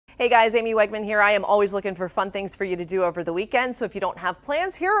Hey guys, Amy Wegman here. I am always looking for fun things for you to do over the weekend. So if you don't have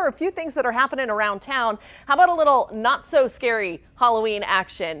plans, here are a few things that are happening around town. How about a little not so scary Halloween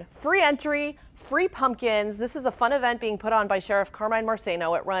action? Free entry, free pumpkins. This is a fun event being put on by Sheriff Carmine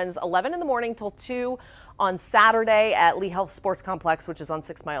Marceno. It runs 11 in the morning till 2 on Saturday at Lee Health Sports Complex, which is on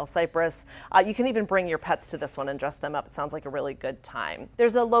 6 Mile Cypress. You can even bring your pets to this one and dress them up. It sounds like a really good time.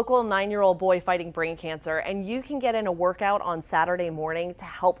 There's a local 9-year-old boy fighting brain cancer, and you can get in a workout on Saturday morning to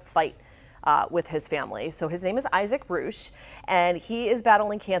help fight with his family. So his name is Isaac Roosh, and he is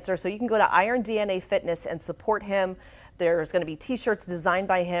battling cancer. So you can go to Iron DNA Fitness and support him. There's going to be t-shirts designed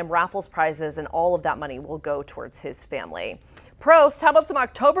by him, raffles, prizes, and all of that money will go towards his family. Prost, how about some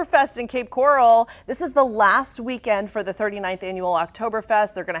Oktoberfest in Cape Coral? This is the last weekend for the 39th annual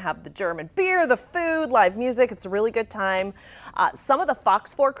Oktoberfest. They're going to have the German beer, the food, live music. It's a really good time. Some of the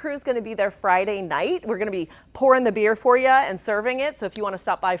Fox 4 crew is going to be there Friday night. We're going to be pouring the beer for you and serving it. So if you want to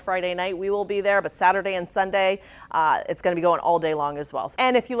stop by Friday night, we will be there. But Saturday and Sunday, it's going to be going all day long as well.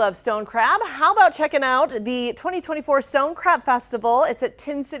 And if you love stone crab, how about checking out the 2024 Stone Crab Festival? It's at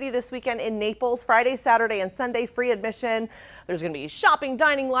Tin City this weekend in Naples, Friday, Saturday, and Sunday, free admission. There's going to be shopping,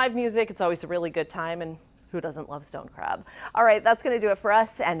 dining, live music. It's always a really good time, and who doesn't love stone crab? All right, that's going to do it for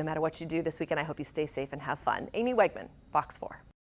us. And no matter what you do this weekend, I hope you stay safe and have fun. Amy Wegman, Fox 4.